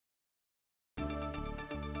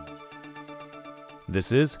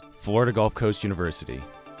This is Florida Gulf Coast University.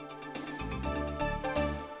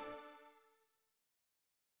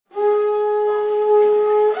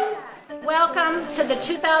 Welcome to the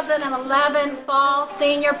 2011 Fall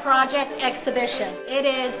Senior Project Exhibition. It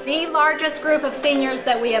is the largest group of seniors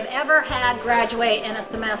that we have ever had graduate in a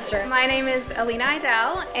semester. My name is Alina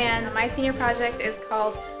Idal, and my senior project is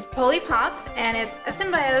called Holy Pop, and it's a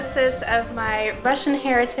symbiosis of my Russian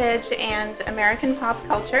heritage and American pop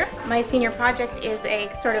culture. My senior project is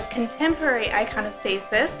a sort of contemporary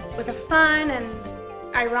iconostasis with a fun and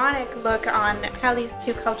ironic look on how these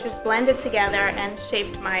two cultures blended together and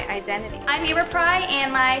shaped my identity. I'm Eva Pry,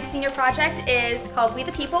 and my senior project is called We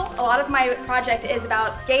the People. A lot of my project is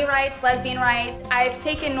about gay rights, lesbian rights. I've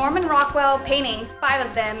taken Norman Rockwell paintings, 5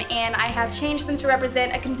 of them, and I have changed them to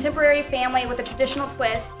represent a contemporary family with a traditional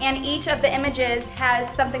twist, and each of the images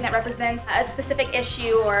has something that represents a specific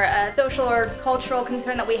issue or a social or cultural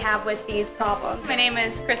concern that we have with these problems. My name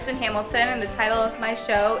is Kristen Hamilton, and the title of my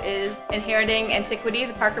show is Inheriting Antiquity,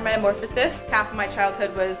 the Parker Metamorphosis. Half of my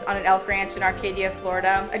childhood was on an elk ranch in Arcadia,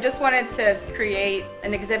 Florida. I just wanted to create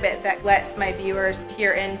an exhibit that let my viewers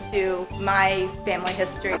peer into my family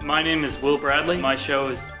history. My name is Will Bradley. My show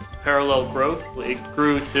is Parallel Growth. It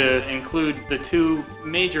grew to include the 2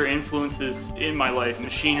 major influences in my life,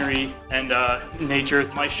 machinery and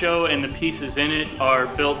nature. My show and the pieces in it are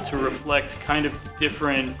built to reflect kind of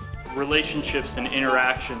different relationships and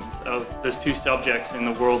interactions of those 2 subjects in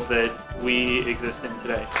the world that we exist in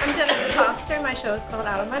today. I'm Jennifer Foster. My show is called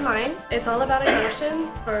Out of My Mind. It's all about emotions.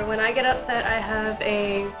 For when I get upset, I have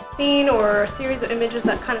a scene or a series of images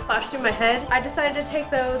that kind of flash through my head. I decided to take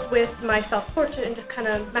those with my self-portrait and just kind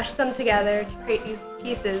of mesh them together to create these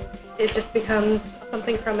pieces. It just becomes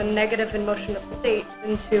something from a negative emotional state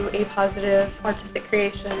into a positive artistic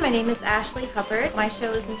creation. My name is Ashley Hubbard. My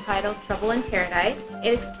show is entitled Trouble in Paradise.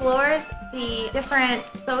 It explores the different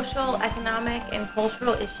social, economic, and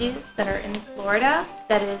cultural issues that are in Florida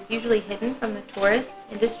that is usually hidden from the tourist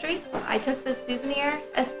industry. I took the souvenir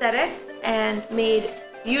aesthetic and made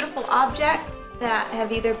beautiful objects that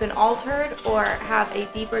have either been altered or have a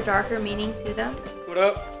deeper, darker meaning to them. What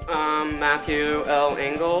up? I'm Matthew L.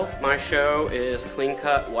 Engel. My show is Clean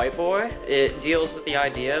Cut White Boy. It deals with the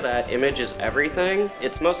idea that image is everything.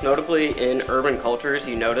 It's most notably in urban cultures.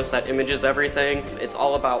 You notice that image is everything. It's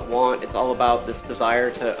all about want. It's all about this desire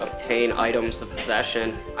to obtain items of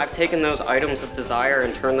possession. I've taken those items of desire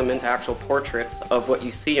and turned them into actual portraits of what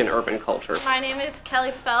you see in urban culture. My name is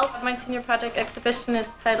Kelly Phelps. My senior project exhibition is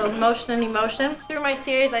titled Motion and Emotion. Through my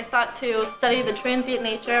series, I sought to study the transient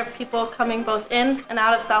nature of people coming both in and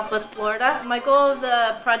out of Southwest Florida. My goal of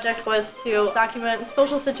the project was to document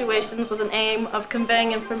social situations with an aim of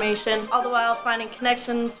conveying information, all the while finding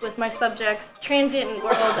connections with my subjects' transient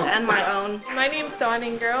world and my own. My name's Dawn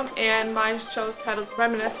Ingram, and my show is titled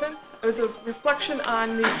Reminiscence. It was a reflection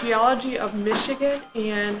on the geology of Michigan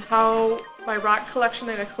and how my rock collection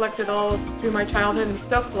that I collected all through my childhood and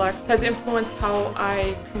still collect has influenced how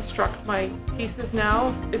I construct my pieces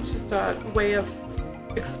now. It's just a way of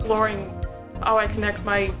exploring how I connect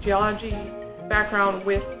my geology background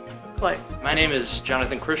with clay. My name is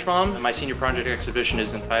Jonathan Krishbaum, and my senior project exhibition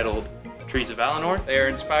is entitled Trees of Valinor. They are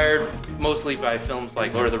inspired mostly by films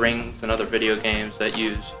like Lord of the Rings and other video games that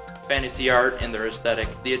use fantasy art in their aesthetic.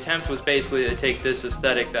 The attempt was basically to take this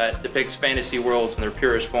aesthetic that depicts fantasy worlds in their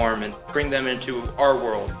purest form and bring them into our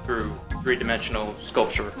world through 3-dimensional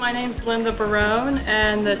sculpture. My name's Linda Barone,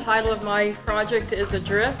 and the title of my project is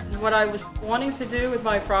Adrift. What I was wanting to do with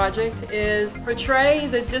my project is portray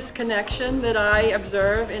the disconnection that I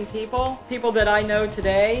observe in people that I know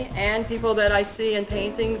today and people that I see in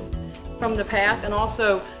paintings from the past, and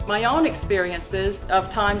also my own experiences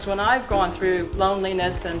of times when I've gone through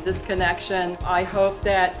loneliness and disconnection. I hope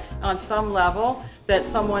that on some level that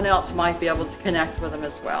someone else might be able to connect with them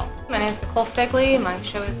as well. My name is Nicole Fegley. My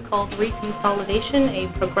show is called Reconsolidation, a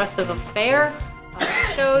Progressive Affair.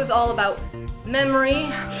 The show is all about memory,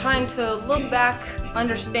 trying to look back,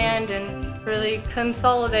 understand, and really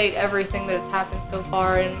consolidate everything that has happened so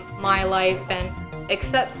far in my life and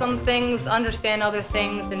accept some things, understand other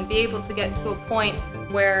things, and be able to get to a point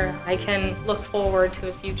where I can look forward to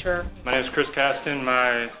a future. My name is Chris Caston.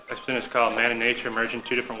 My exhibition is called Man and Nature Merging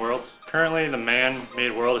 2 Different Worlds. Currently, the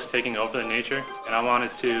man-made world is taking over the nature, and I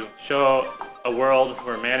wanted to show a world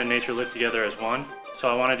where man and nature live together as one. So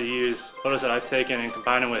I wanted to use photos that I've taken and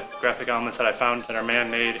combine them with graphic elements that I found that are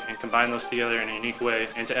man-made and combine those together in a unique way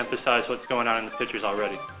and to emphasize what's going on in the pictures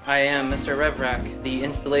already. I am Mr. Revrak. The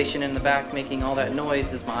installation in the back making all that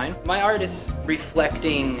noise is mine. My art is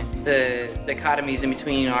reflecting the dichotomies in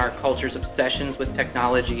between our culture's obsessions with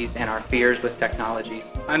technologies and our fears with technologies.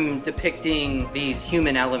 I'm depicting these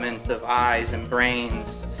human elements of eyes and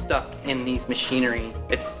brains stuck in these machinery.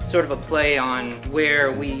 It's sort of a play on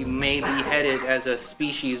where we may be headed as a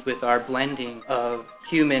species with our blending of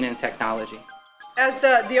human and technology. As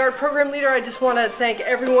the art program leader, I just want to thank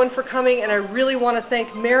everyone for coming, and I really want to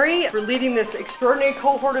thank Mary for leading this extraordinary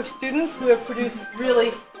cohort of students who have produced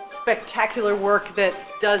really spectacular work that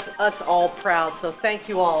does us all proud. So thank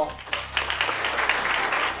you all.